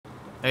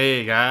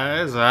Hey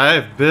guys,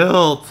 I've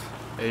built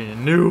a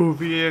new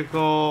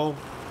vehicle.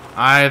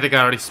 I think I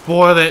already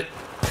spoiled it.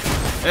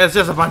 It's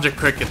just a bunch of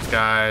crickets,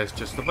 guys.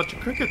 Just a bunch of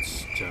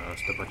crickets.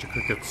 Just a bunch of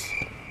crickets.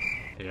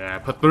 Yeah, I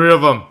put 3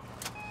 of them.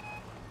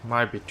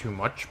 Might be too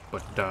much,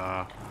 but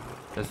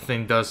this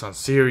thing does some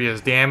serious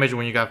damage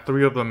when you got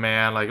 3 of them,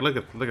 man. Like, look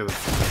at this.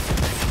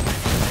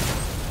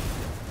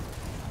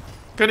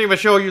 Couldn't even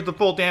show you the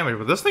full damage,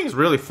 but this thing is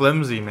really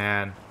flimsy,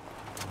 man.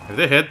 If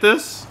they hit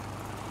this,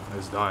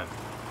 it's done.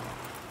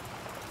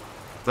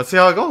 Let's see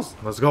how it goes.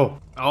 Let's go.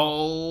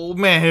 Oh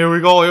man, here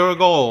we go. Here we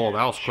go.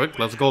 That was quick.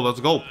 Let's go. Let's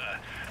go. You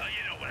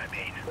know what I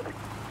mean.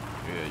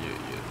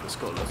 Yeah. Let's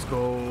go. Let's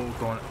go.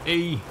 Going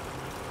A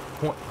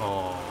point.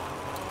 Oh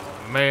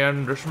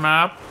man, this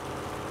map.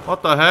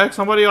 What the heck?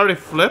 Somebody already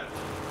flipped.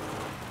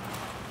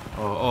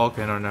 Oh,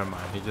 okay. No, never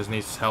mind. He just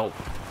needs help.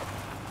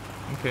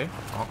 Okay,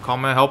 I'll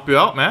come and help you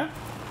out, man.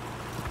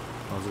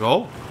 Let's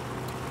go.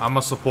 I'm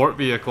a support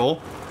vehicle.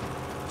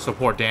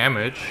 Support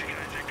damage.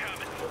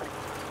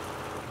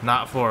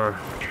 Not for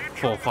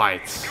full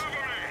fights.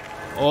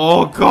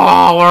 Oh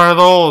god, what are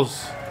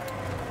those?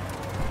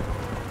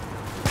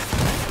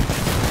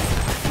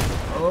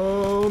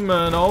 Oh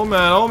man, oh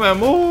man, oh man,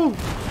 move!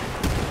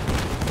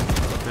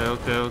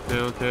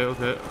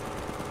 Okay.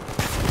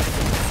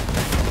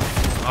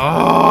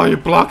 Oh, you're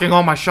blocking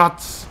all my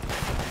shots.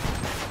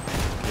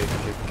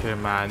 Okay,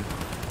 man.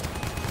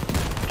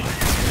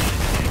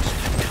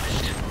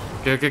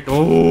 Okay.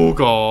 Oh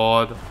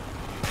god.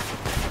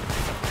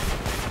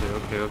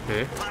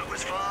 Okay.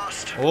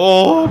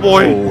 Oh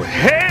boy. Oh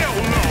hell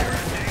no!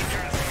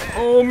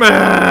 Oh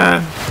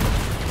man.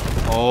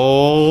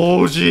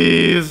 Oh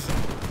jeez.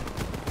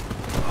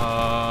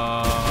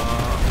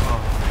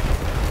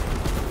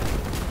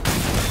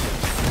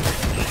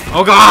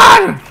 Oh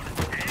god!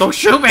 Don't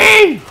shoot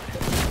me!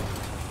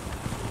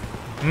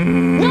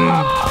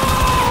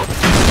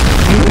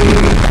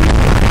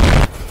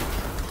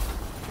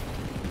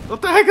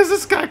 What the heck is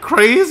this guy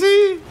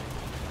crazy?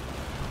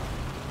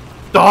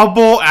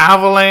 Double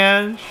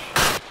avalanche?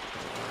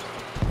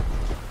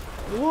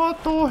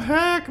 What the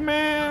heck,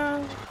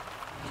 man?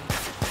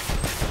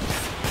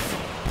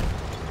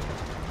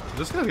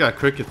 This guy's got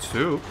crickets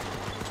too.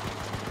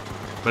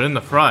 But in the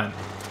front.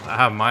 I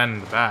have mine in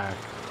the back.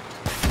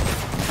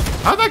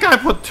 How'd that guy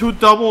put 2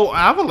 double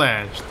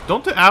avalanche?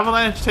 Don't the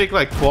avalanche take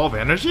like 12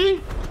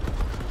 energy?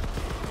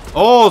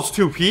 Oh, it's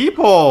 2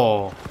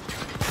 people.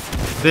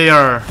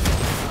 They're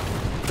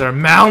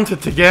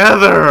mounted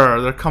together.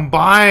 They're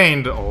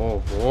combined.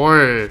 Oh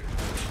boy.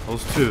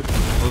 Those two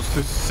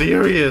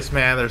serious,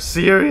 man. They're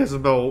serious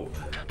about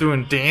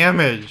doing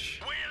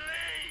damage.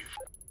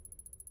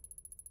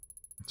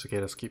 It's okay,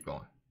 let's keep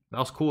going. That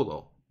was cool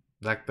though.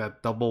 Like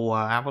that double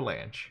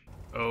avalanche.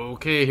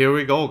 Okay, here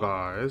we go,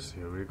 guys.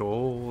 Here we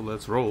go.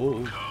 Let's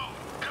roll.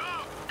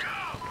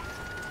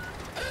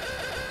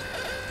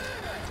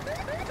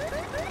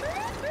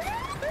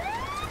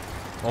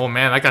 Oh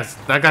man,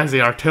 that guy's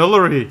the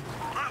artillery.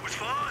 That was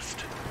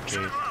fast. Okay,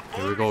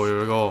 here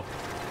we go.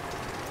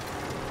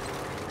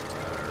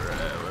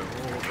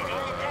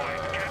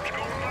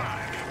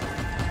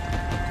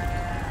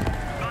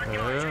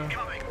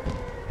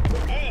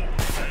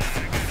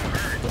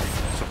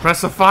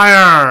 Suppress the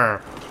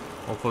fire!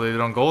 Hopefully they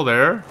don't go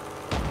there.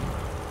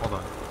 Hold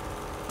on.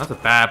 That's a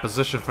bad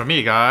position for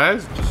me,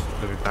 guys. Just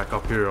let me back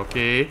up here,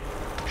 okay?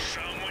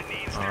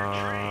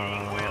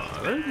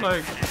 There's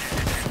like...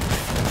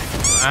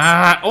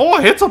 oh,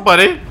 hit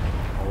somebody!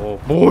 Oh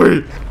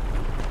boy!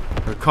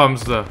 Here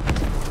comes the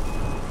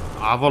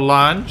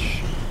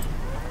avalanche.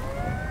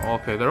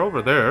 Okay, they're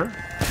over there.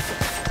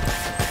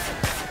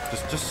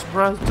 Just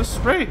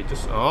spray.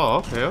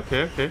 Oh,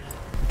 okay.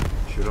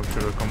 Shoot him.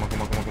 Come on.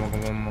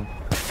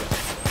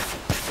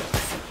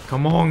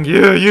 Come on,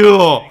 you!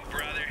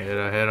 Hit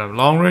him.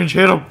 Long range,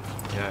 hit him.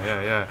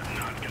 Yeah.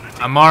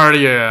 I'm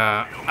already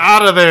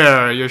out of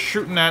there. You're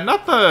shooting at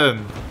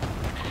nothing.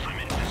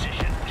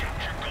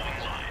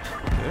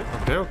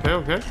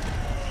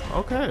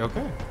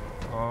 Okay.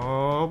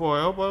 Oh boy.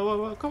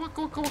 Come on.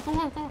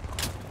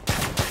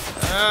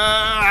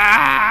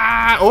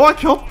 Oh, I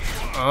killed.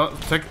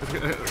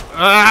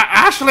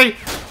 Ashley!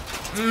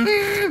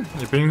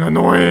 You're being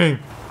annoying.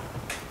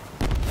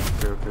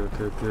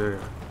 Okay.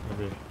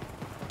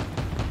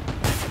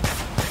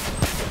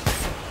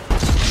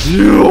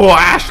 You,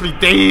 Ashley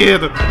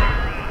dead.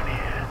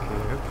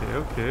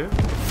 Okay.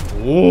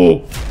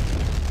 Oh,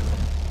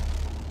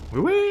 we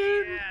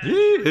win.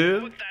 Yeah.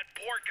 Put that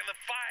pork in the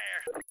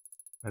fire.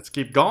 Let's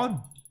keep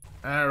going.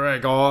 All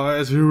right,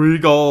 guys. Here we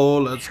go.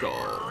 Let's go.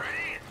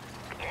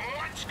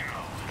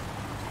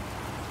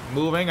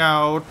 Moving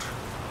out.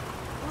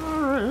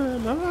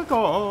 Alright, let's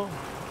go.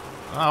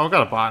 Oh, we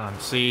got a bot on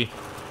C.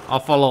 I'll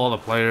follow all the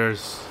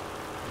players.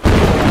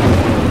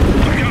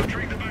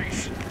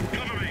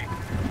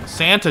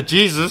 Santa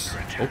Jesus.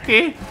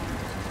 Okay.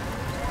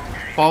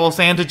 Follow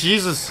Santa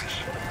Jesus.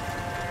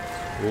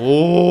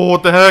 Oh,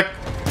 what the heck?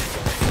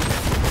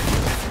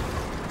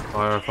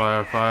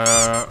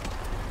 Fire.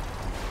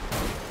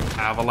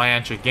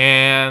 Avalanche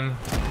again.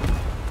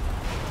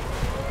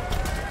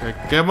 Okay,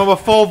 give him a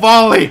full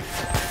volley.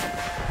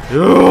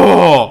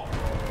 Yeah.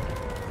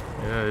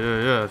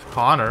 Yeah. It's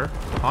Connor.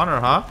 Connor,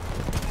 huh?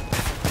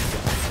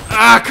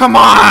 Ah, come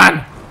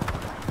on!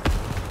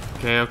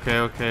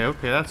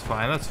 Okay. That's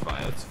fine.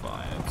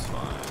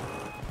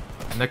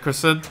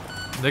 Nickerson.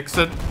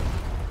 Nixon.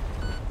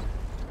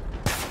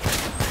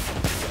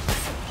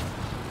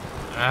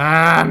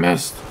 Ah,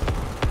 missed.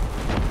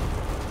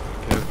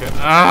 Okay.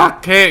 Ah,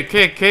 cake.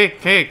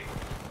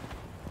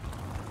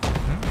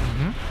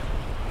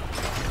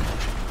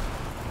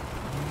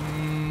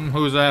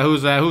 Who's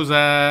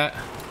that?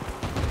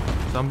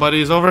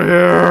 Somebody's over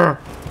here.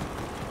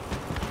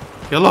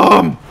 Kill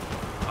him.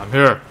 I'm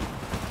here.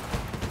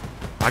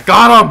 I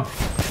got him.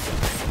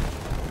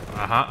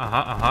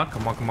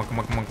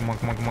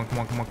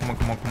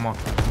 Come on.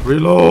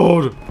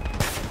 Reload.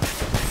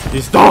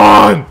 He's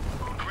done.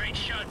 Great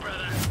shot,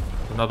 brother.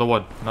 Another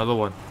one.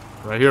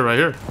 Right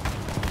here.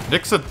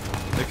 Nixon.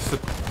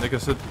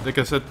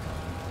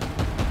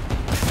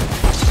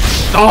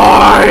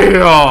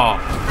 Die!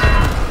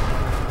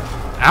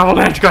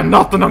 Avalanche got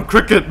nothing on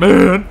Cricket,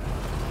 man.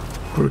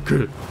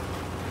 Cricket.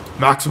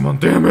 Maximum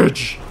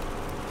damage.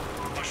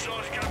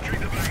 Hostiles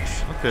capturing the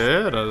base.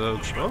 Okay,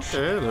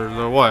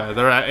 they're what?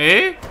 They're at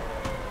A?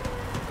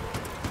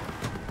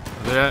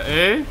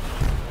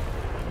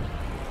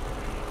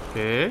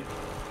 Okay.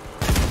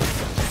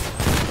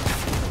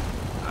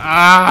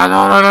 Ah,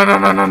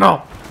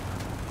 no.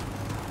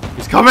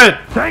 He's coming!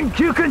 Think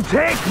you can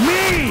take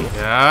me?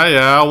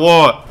 Yeah,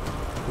 what?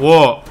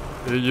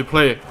 You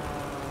play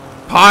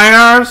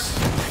Pioneers?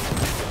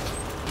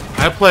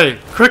 I play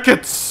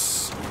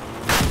Crickets!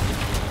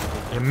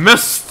 You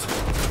missed!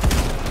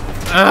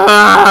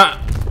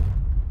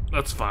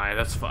 That's fine.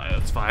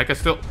 I can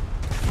still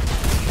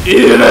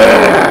eat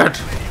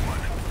it!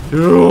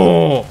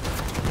 Yo!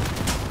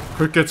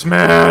 Crickets,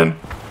 man!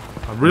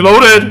 I'm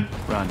reloaded!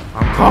 Run.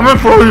 I'm coming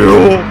for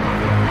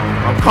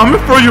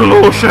you,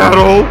 little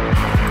shadow!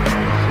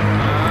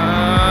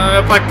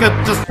 If I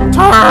could just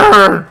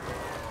turn!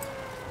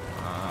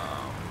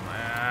 Oh,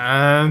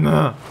 man.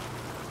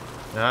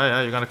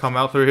 Yeah, you're gonna come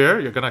out through here?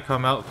 You're gonna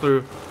come out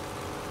through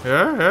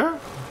here?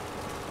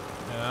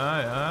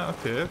 Yeah,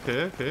 okay,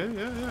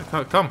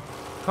 yeah. Come.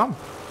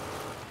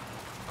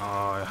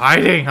 Oh,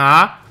 hiding,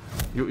 huh?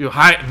 You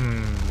hide.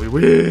 We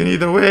win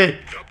either way. The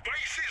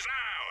base is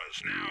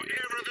ours now.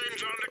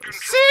 Everything's under control.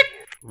 Sick!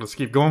 Let's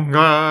keep going,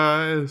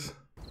 guys.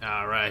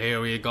 Alright,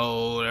 here we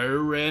go.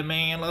 Red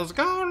man, let's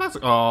go.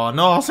 Oh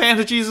no,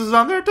 Santa Jesus is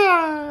on their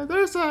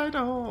side.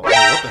 Oh,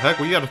 what the heck?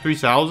 We got a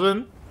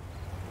 3,000?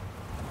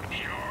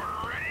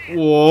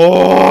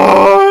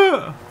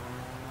 What?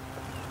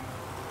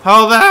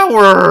 How'd that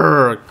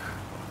work?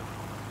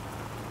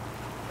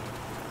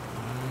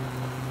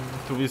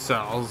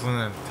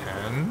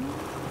 3,010?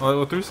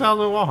 Oh,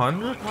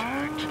 3,100?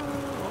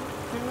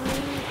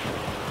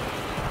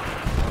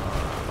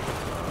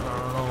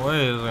 What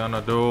is it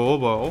gonna do,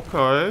 but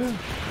okay.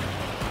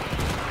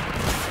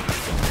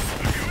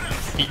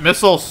 Eat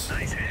missiles!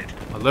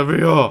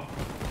 Olivia!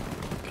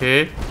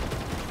 Okay.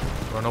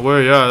 Run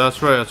away, yeah,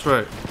 that's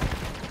right.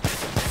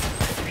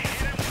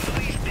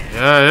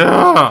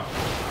 Yeah!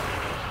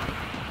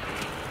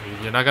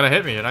 You're not gonna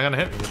hit me.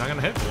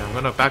 I'm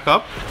gonna back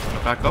up.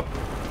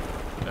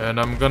 And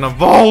I'm gonna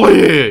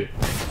volley!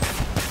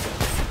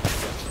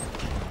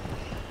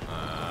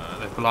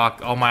 They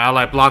block, all my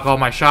ally block all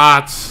my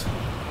shots.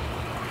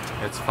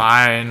 It's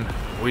fine.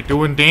 We're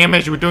doing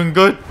damage. We're doing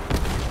good.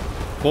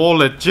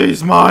 Hold it,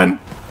 jeez, man.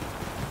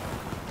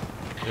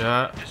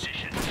 Yeah.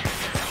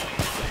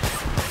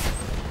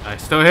 I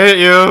still hit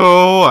you.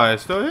 Oh my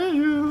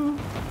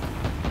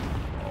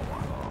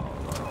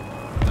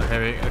god. They're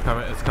heavy.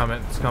 It's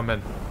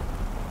coming.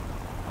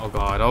 Oh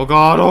god.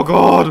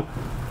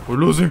 We're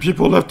losing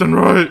people left and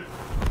right.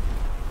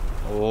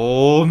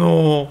 Oh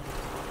no.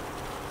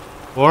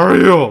 Where are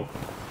you?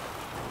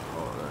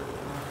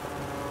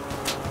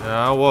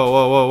 Yeah,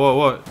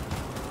 what?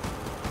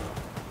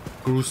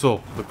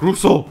 Grusso. The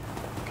Grusso!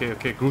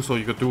 Okay, Grusso,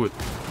 you could do it.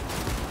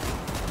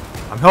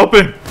 I'm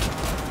helping!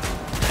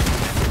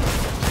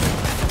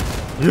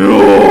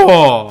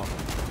 Yeah!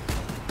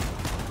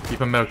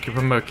 Keep him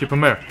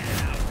there.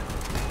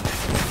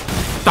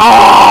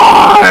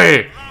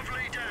 Die!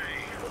 Lovely day.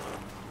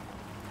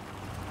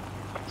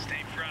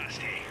 Stay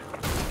frosty.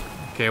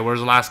 Okay, where's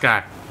the last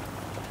guy?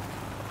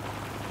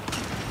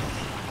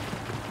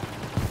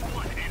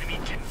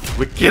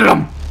 We kill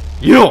him!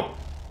 You!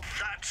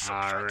 That's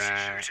some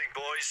fancy shooting,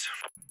 boys.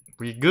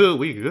 We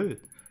good.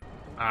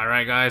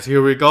 Alright guys,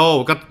 here we go.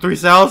 We got the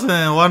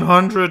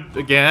 3,100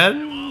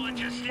 again.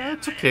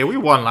 That's okay, we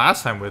won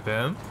last time with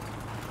him.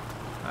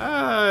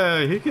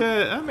 If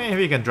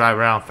he can drive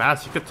around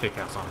fast, he could take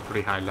out some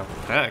pretty high level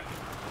tech.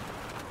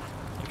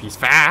 If he's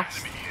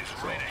fast.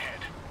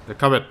 They're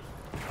coming.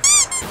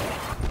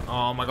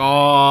 Oh my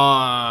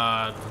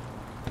god.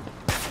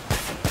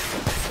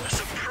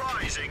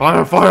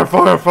 Fire!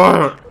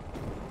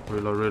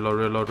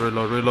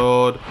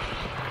 Reload.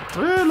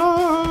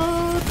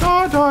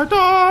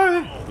 Die.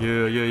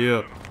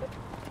 Yeah.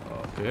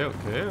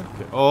 okay.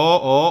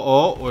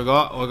 Oh, we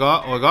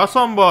got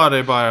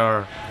somebody by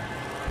our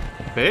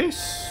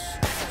base.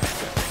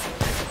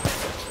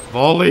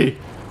 Volley.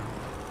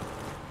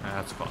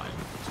 That's fine.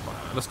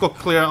 Let's go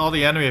clear all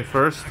the enemy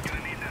first.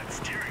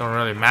 Don't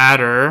really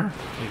matter.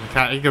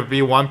 You could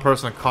be one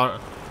person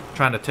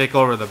trying to take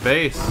over the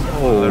base.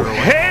 Oh,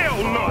 hell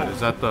no!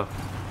 Is that the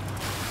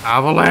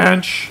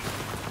avalanche?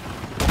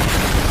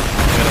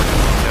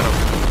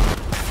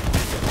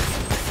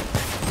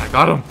 I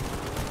got him.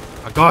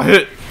 I got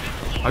hit.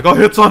 I got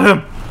hits on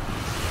him.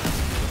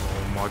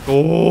 Oh my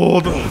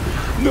god.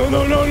 No.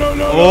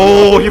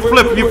 Oh, you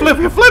flip.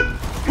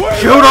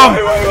 Shoot him.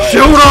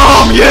 Shoot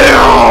him.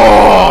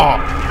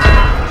 Yeah.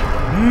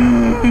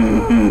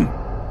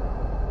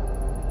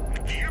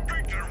 You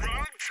picked the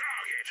wrong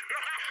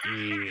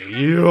target.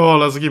 Yeah,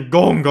 let's keep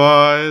going,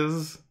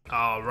 guys.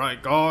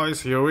 Alright,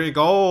 guys, here we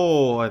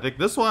go. I think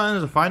this one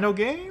is the final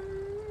game,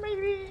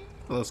 maybe?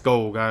 Let's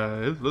go,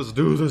 guys. Let's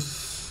do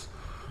this.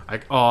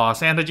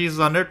 Santa Jesus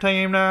on their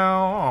team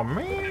now. Oh,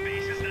 man. The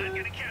base is not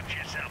gonna capture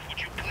yourself. Would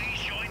you please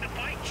join the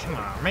fight?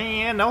 Oh,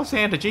 man, no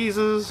Santa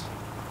Jesus.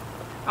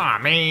 Oh,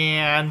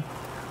 man.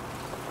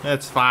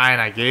 That's fine,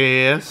 I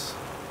guess.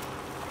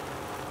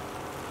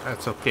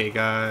 That's okay,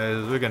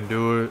 guys. We're gonna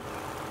do it.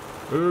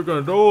 We're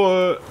gonna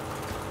do it.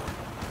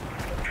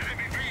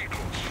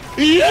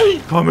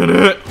 Coming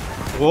in.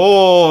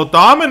 Whoa,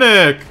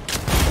 Dominic.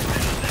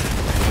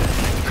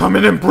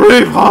 Coming in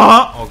brave,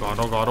 huh? Oh god.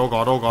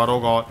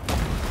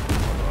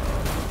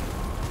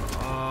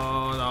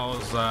 Oh, that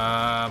was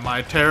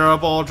my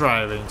terrible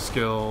driving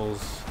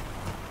skills.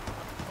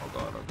 Oh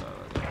god.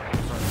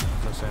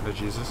 Is that Santa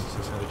Jesus? Is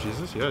that Santa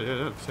Jesus? Yeah,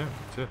 that's him.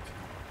 That's it.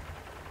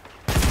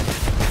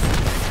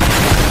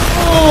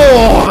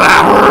 Oh,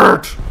 that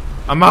hurt!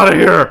 I'm out of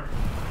here.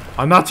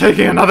 I'm not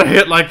taking another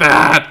hit like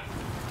that.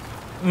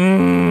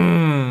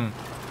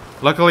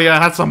 Luckily I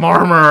had some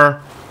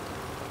armor.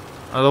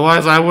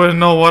 Otherwise I wouldn't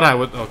know what I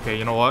would. Okay,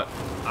 you know what?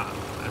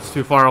 It's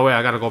too far away.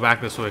 I gotta go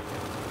back this way.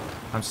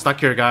 I'm stuck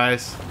here,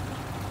 guys.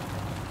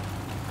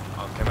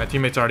 Okay, my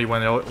teammates already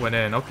went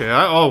in. Okay.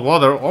 Oh, well,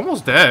 they're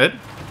almost dead.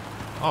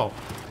 Oh.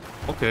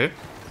 Okay.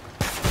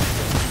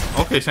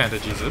 Okay, Santa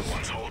Jesus.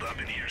 Hold up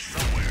in here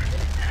somewhere.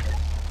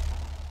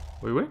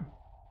 We win.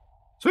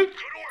 Sweet. Good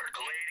work,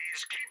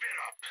 ladies. Keep it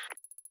up.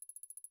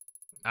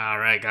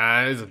 Alright,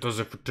 guys, that does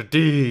it for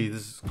today.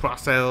 This is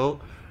Crossout.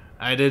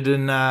 I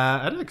didn't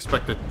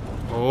expect it.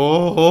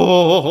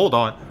 Oh, hold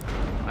on.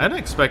 I didn't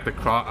expect the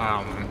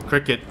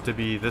cricket to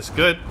be this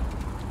good.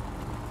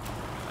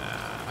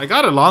 I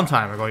got it a long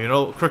time ago, you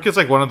know. Cricket's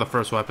like one of the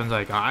first weapons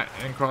I got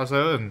in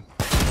Crossout, and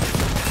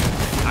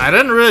I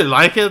didn't really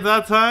like it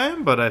that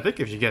time, but I think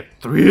if you get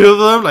 3 of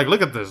them, like,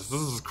 look at this.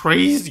 This is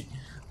crazy.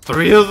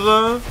 3 of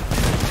them.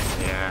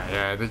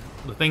 Yeah.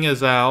 The thing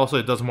is, also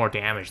it does more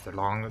damage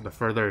the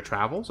further it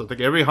travels. So I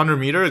think every 100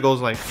 meter it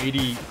goes like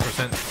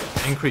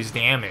 80% increased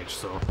damage.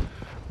 So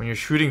when you're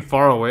shooting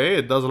far away,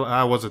 it does.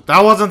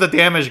 That wasn't the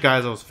damage,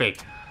 guys. It was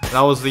fake.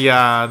 That was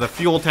the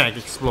fuel tank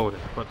exploded.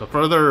 But the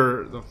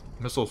further the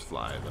missiles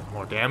fly, the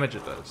more damage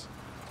it does.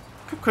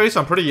 Could create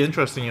some pretty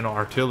interesting, you know,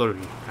 artillery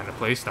kind of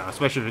playstyle,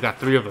 especially if you got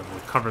 3 of them.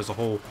 It covers the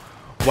whole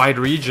wide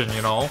region,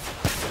 you know.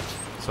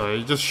 So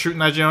you're just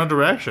shooting at your own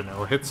direction. It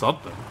will hit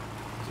something.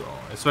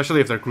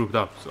 Especially if they're grouped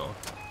up, so.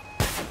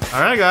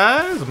 Alright,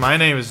 guys. My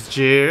name is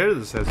Jer.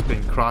 This has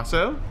been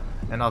Crossout.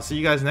 And I'll see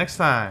you guys next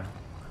time.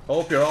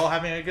 Hope you're all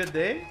having a good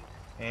day.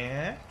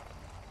 And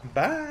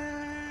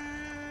bye.